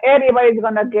immigration and everybody's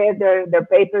gonna get their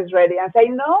papers ready. And say,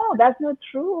 no, that's not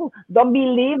true. Don't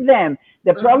believe them.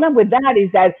 The problem with that is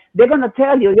that they're gonna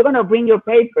tell you, you're gonna bring your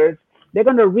papers. They're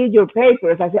going to read your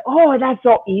papers. I say, oh, that's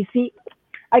so easy.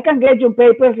 I can get your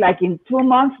papers like in 2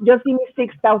 months. Just give me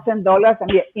 $6,000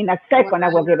 and in a second I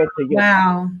will give it to you.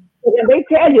 Wow. So when they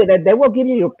tell you that they will give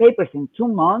you your papers in 2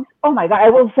 months, oh my God, I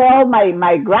will sell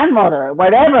my grandmother,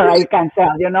 whatever I can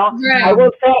sell, Right. I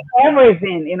will sell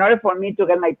everything in order for me to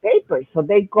get my papers. So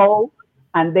they go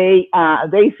and they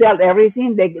sell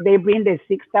everything. They bring the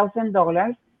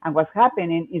 $6,000. And what's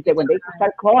happening is that when they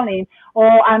start calling,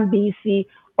 oh, I'm busy,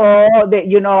 or all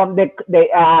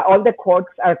the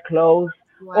courts are closed,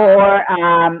 or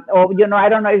I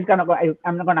don't know, it's gonna go.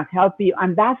 I'm not gonna help you,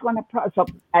 and that's gonna. So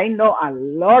I know a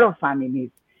lot of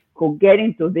families who get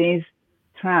into this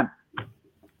trap,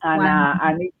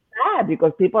 and it's sad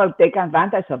because people take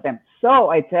advantage of them. So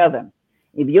I tell them,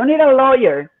 if you need a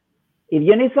lawyer, if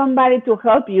you need somebody to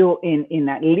help you in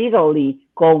legally,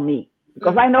 call me,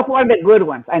 because I know who are the good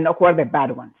ones. I know who are the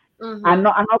bad ones. And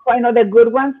also I know the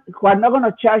good ones who are not going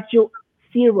to charge you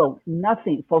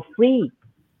nothing, for free.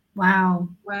 Wow,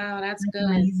 that's good.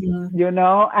 Amazing.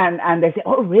 And they say,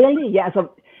 oh, really? Yeah.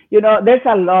 So, there's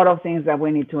a lot of things that we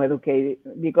need to educate,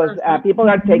 because people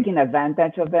are taking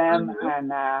advantage of them.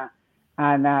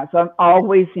 And so I'm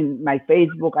always in my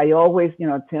Facebook, I always,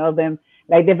 tell them,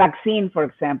 like the vaccine, for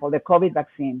example, the COVID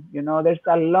vaccine, there's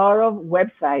a lot of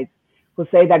websites who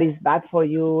say that it's bad for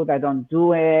you, that don't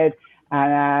do it.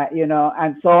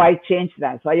 And so I changed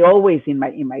that. So I always, in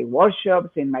my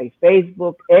workshops, in my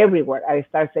Facebook, everywhere, I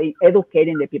start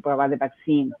educating the people about the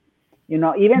vaccine.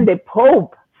 Even the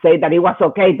Pope said that it was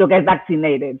okay to get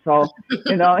vaccinated. So,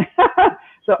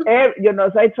 so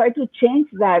I try to change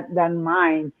that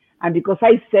mind. And because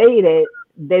I say it,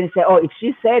 they say, oh, if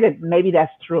she said it, maybe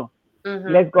that's true.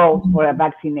 Let's go for a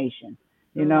vaccination,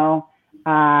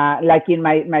 like in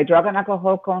my drug and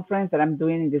alcohol conference that I'm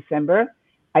doing in December.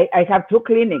 I have two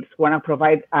clinics where I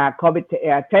provide COVID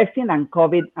testing and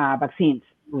COVID vaccines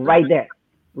right there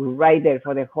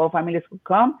for the whole families who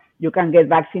come. You can get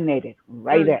vaccinated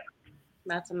right there.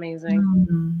 That's amazing.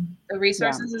 The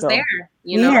resources is there,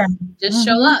 just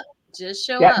show up. Just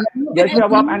show up. Just show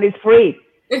up, and it's free,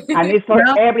 and it's for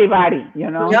everybody,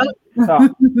 So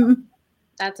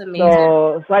that's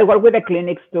amazing. So I work with the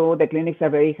clinics too. The clinics are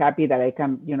very happy that I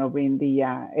can, bring the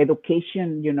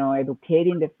education,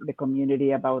 educating the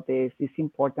community about this. It's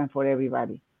important for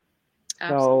everybody.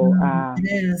 Absolutely. So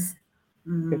it is.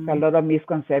 There's a lot of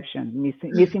misconception,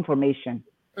 misinformation.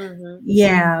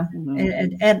 Yeah,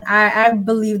 and I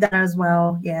believe that as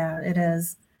well. Yeah, it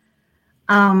is.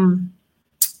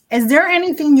 Is there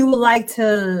anything you would like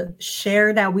to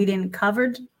share that we didn't cover?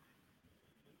 Just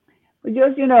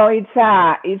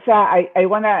I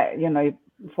wanna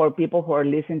for people who are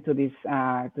listening to this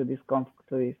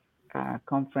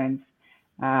conference,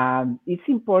 it's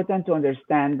important to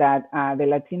understand that the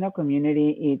Latino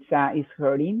community is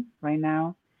hurting right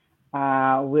now.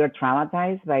 We are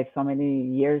traumatized by so many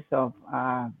years of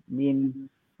being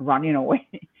running away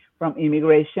from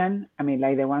immigration. I mean,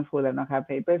 like the ones who do not have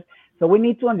papers. So we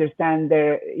need to understand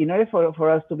in order for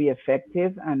us to be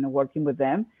effective and working with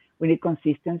them, we need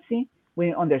consistency. We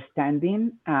need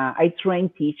understanding. I train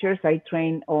teachers. I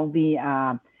train all the.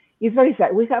 It's very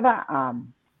sad. We have a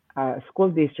school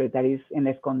district that is in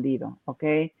Escondido.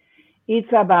 Okay,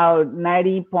 it's about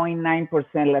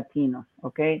 90.9% Latinos.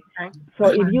 Okay,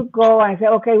 so if you go and say,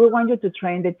 okay, we want you to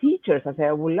train the teachers, I say,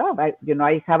 I would love. I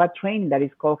have a training that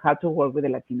is called How to Work with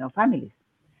the Latino Families.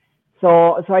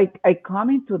 So I come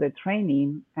into the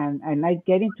training and I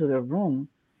get into the room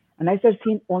and I start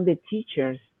seeing all the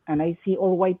teachers and I see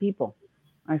all white people.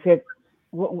 I said,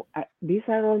 well, these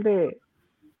are all the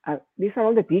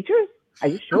teachers? Are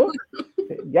you sure?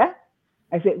 Said, yeah.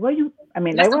 I said, well, I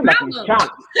was like in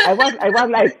shock. I was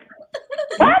like,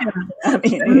 what? I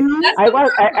mean, I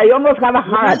almost had a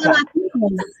heart attack.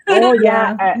 Oh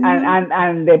yeah,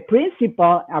 and the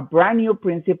principal, a brand new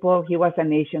principal, he was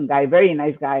an Asian guy, very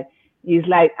nice guy. He's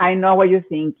like, I know what you're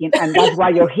thinking, and that's why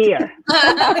you're here.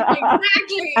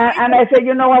 Exactly. And I said,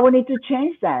 you know what, we need to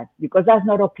change that because that's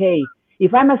not okay.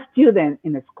 If I'm a student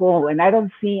in a school and I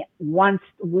don't see one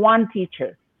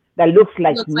teacher that looks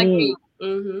like me,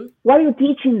 what are you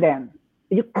teaching them?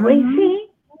 Are you crazy?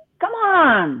 Come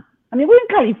on. I mean, we're in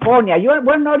California.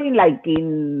 We're not in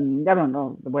I don't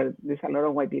know, where there's a lot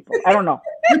of white people. I don't know,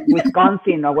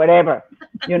 Wisconsin or whatever,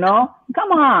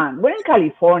 Come on, we're in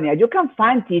California. You can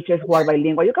find teachers who are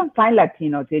bilingual. You can find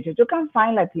Latino teachers. You can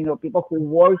find Latino people who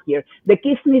work here. The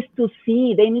kids need to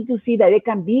see. They need to see that they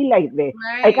can be like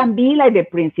I can be like the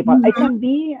principal. I can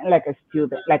be like a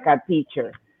student, like a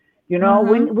teacher.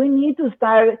 We need to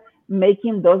start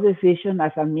making those decisions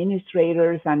as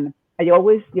administrators. And I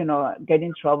always, get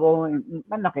in trouble. I'm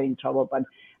not getting in trouble, but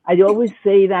I always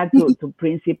say that to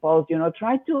principals,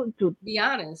 try to be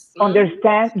honest,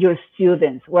 understand your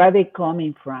students. Where are they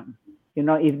coming from?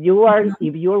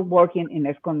 If you're working in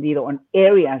Escondido on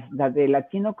areas that the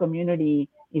Latino community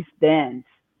is dense,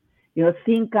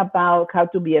 think about how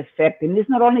to be effective. And it's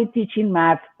not only teaching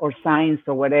math or science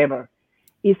or whatever.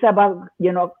 It's about,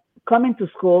 coming to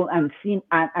school and seeing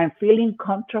and feeling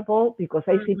comfortable because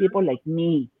I see people like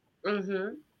me. And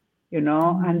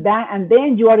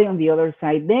then you are on the other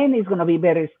side. Then it's going to be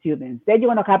better students. Then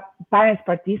you're going to have parents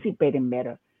participating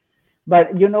better.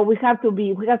 But we have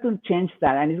to change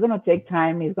that, and it's going to take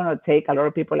time. It's going to take a lot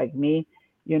of people like me,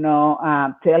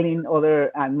 telling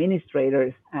other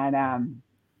administrators, and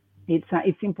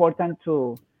it's important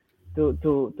to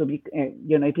be,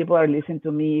 if people are listening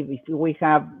to me, if we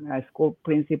have school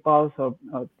principals or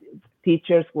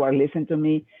teachers who are listening to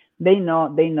me, they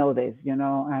know this, and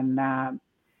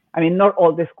not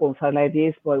all the schools are like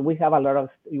this, but we have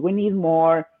we need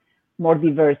more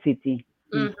diversity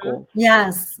in schools.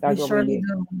 Yes, we surely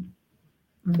do.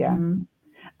 Yeah.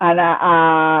 And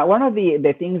one of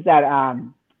the things that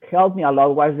helped me a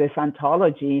lot was this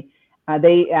anthology.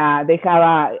 They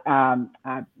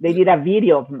did a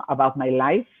video about my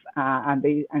life, and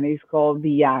it's called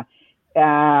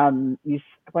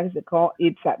what is it called?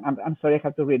 It's I'm sorry, I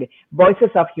have to read it. Voices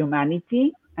of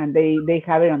Humanity, and they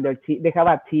have it on they have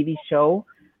a TV show,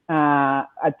 a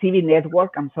TV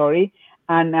network. I'm sorry,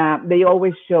 and they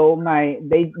always show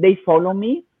they follow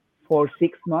me for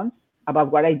 6 months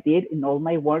about what I did in all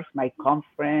my works, my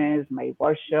conference, my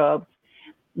workshops,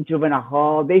 Juvenile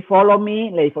Hall. They follow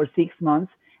me for 6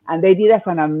 months, and they did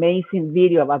an amazing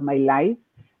video about my life,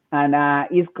 and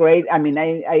it's great. I mean,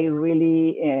 I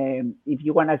really, if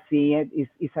you want to see it,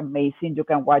 it's amazing. You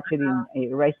can watch it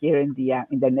right here in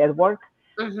the network.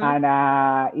 and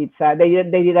it's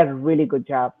they did a really good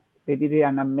job. They did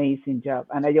an amazing job,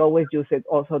 and I always use it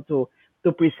also to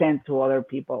present to other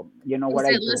people. You know what I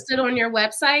do. Is it listed on your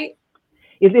website?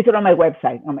 It's listed on my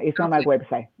website. It's on my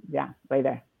website. Yeah, right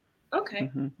there. Okay.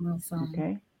 Awesome.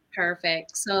 Okay.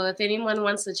 Perfect. So if anyone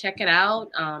wants to check it out,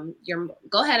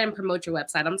 go ahead and promote your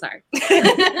website. I'm sorry.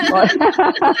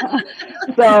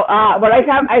 So, but I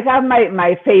have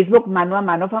my Facebook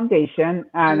Mano Foundation,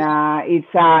 and it's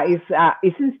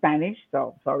in Spanish.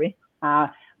 So sorry,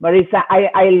 but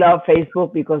I love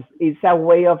Facebook because it's a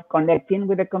way of connecting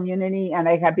with the community, and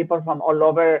I have people from all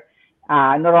over,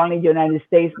 not only United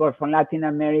States but from Latin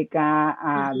America.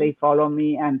 They follow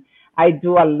me, and I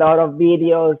do a lot of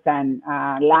videos and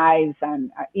lives and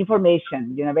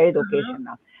information, very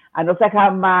educational. And also I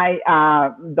have my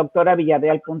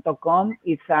doctoravillarreal.com.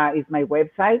 It's my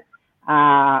website,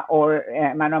 or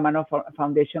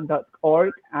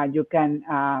manofoundation.org. You can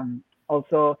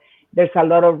also, there's a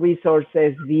lot of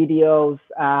resources, videos,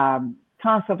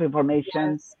 tons of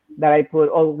information that I put,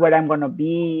 all where I'm going to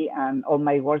be and all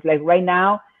my works. Like right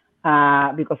now,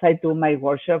 because I do my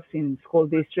workshops in school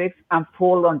districts, I'm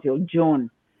full until June.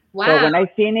 Wow. So when I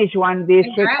finish one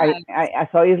district,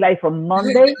 so it's like from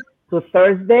Monday to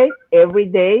Thursday, every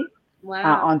day,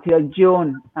 until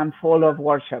June, I'm full of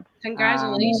workshops.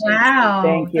 Congratulations. Wow.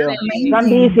 Thank you. So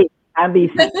I'm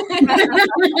busy.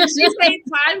 She made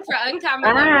time for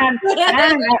Uncommon.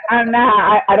 And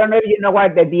I don't know if you know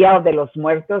what the Dia de los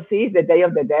Muertos is, the Day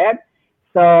of the Dead.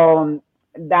 So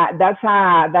that's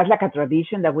like a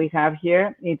tradition that we have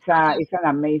here. It's an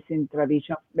amazing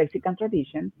tradition, Mexican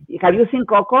tradition. Have you seen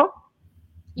Coco?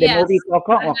 The movie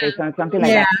Coco? Okay, so something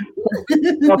like that.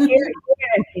 So here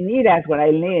in Encinitas, where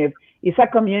I live, it's a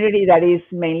community that is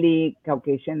mainly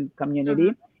Caucasian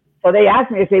community. So they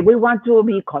asked me, they say, we want to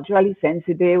be culturally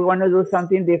sensitive. We want to do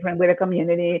something different with the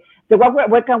community. So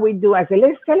what can we do? I said,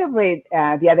 let's celebrate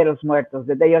Dia de los Muertos,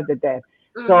 the Day of the Dead.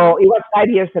 So it was 5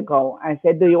 years ago. I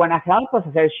said, do you want to help us?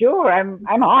 I said, sure, I'm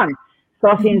on.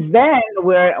 So since then,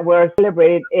 we're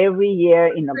celebrated every year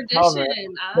in October,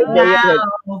 the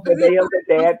Day of the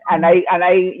Dead, and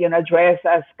I dress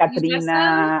as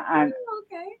Katrina, and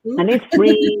it's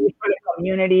free for the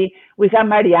community. We have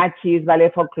mariachis, ballet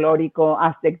folklorico,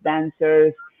 Aztec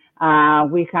dancers.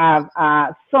 We have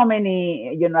so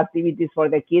many activities for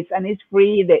the kids, and it's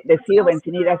free. The city of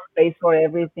Encinitas pays for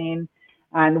everything.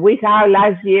 And we have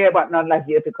last year, but not last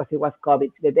year because it was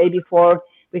COVID. The day before,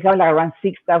 we have like around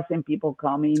 6,000 people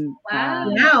coming.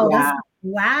 Wow,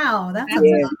 that's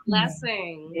a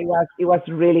blessing. It was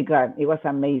really good. It was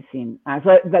amazing.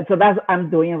 So that's I'm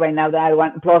doing right now. That I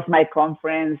want, plus my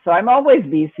conference. So I'm always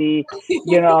busy,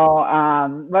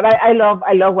 But I love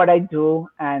what I do,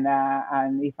 and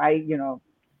if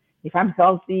if I'm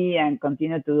healthy and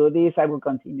continue to do this, I will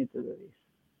continue to do this.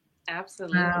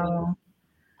 Absolutely. Wow.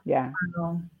 Yeah.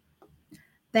 Wow.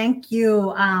 Thank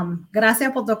you.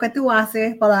 Gracias por todo que tú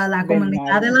haces para la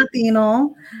comunidad de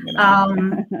Latino.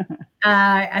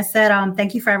 I said,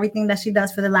 thank you for everything that she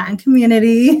does for the Latin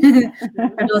community.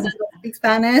 For those that don't speak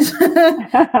Spanish.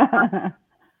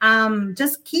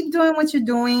 Just keep doing what you're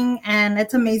doing, and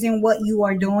it's amazing what you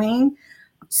are doing.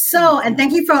 So, and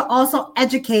thank you for also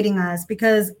educating us,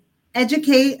 because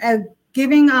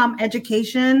giving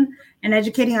education and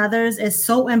educating others is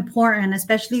so important,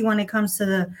 especially when it comes to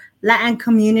the Latin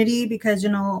community, because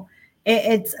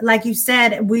it's like you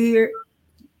said,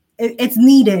 it's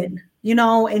needed.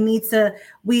 It needs to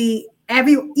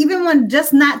even when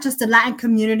not just the Latin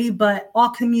community, but all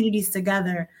communities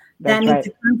together that need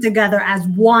to come together as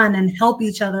one and help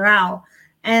each other out.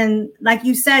 And like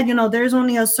you said, there's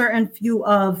only a certain few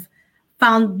of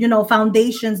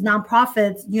foundations,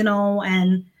 nonprofits,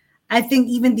 and I think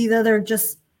even these other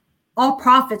all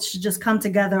profits should just come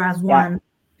together as one,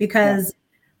 because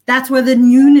that's where the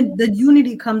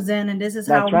unity comes in, and this is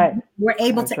how we're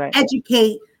able to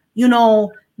educate,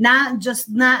 not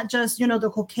just the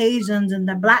Caucasians and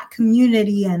the Black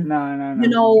community and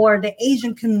or the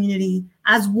Asian community.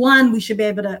 As one, we should be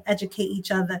able to educate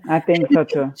each other. I think so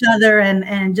too. Each other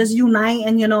and just unite,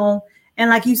 and and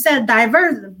like you said,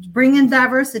 bring in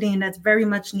diversity, and that's very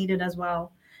much needed as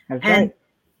well. That's right.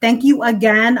 Thank you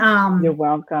again. You're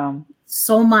welcome.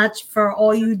 So much for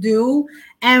all you do.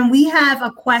 And we have a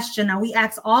question now. We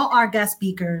ask all our guest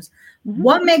speakers,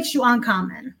 what makes you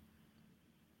uncommon?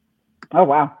 Oh,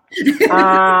 wow.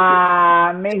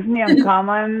 Makes me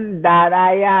uncommon that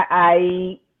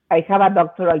I have a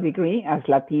doctoral degree as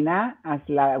Latina, as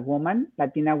Latina woman.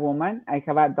 I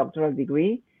have a doctoral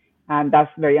degree, and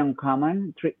that's very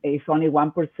uncommon. It's only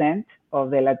 1%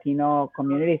 of the Latino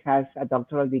community has a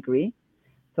doctoral degree.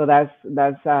 So that's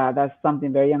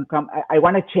something very uncommon. I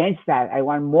want to change that. I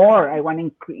want more. I want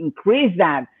to increase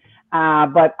that.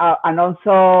 But and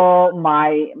also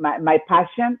my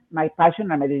passion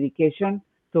and my dedication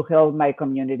to help my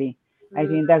community. I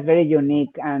think that's very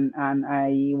unique, and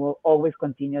I will always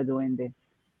continue doing this.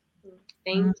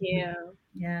 Thank you.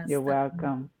 Yes, You're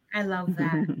welcome. I love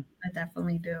that. I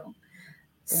definitely do. Thank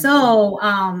you. So,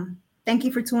 thank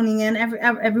you for tuning in,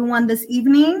 everyone, this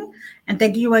evening, and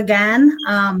thank you again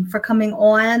for coming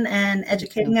on and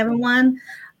educating everyone.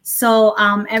 So,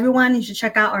 everyone, you should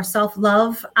check out our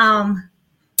self-love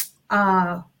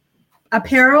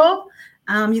apparel.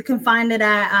 You can find it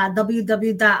at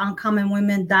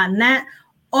www.uncommonwomen.net.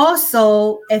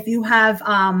 Also, if you have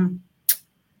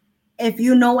if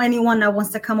you know anyone that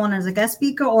wants to come on as a guest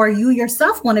speaker, or you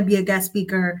yourself want to be a guest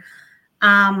speaker,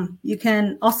 you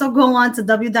can also go on to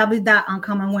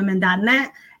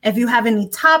www.uncommonwomen.net. If you have any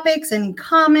topics, any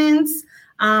comments,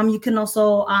 you can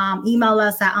also email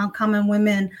us at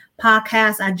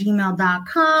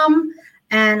uncommonwomenpodcast@gmail.com.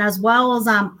 And as well as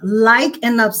like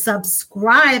and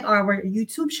subscribe our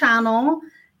YouTube channel.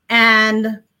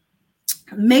 And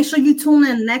make sure you tune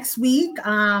in next week,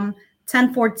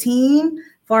 10:14,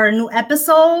 for a new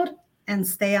episode. And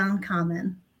stay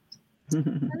uncommon.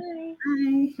 Bye.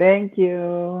 Bye. Thank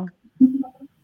you.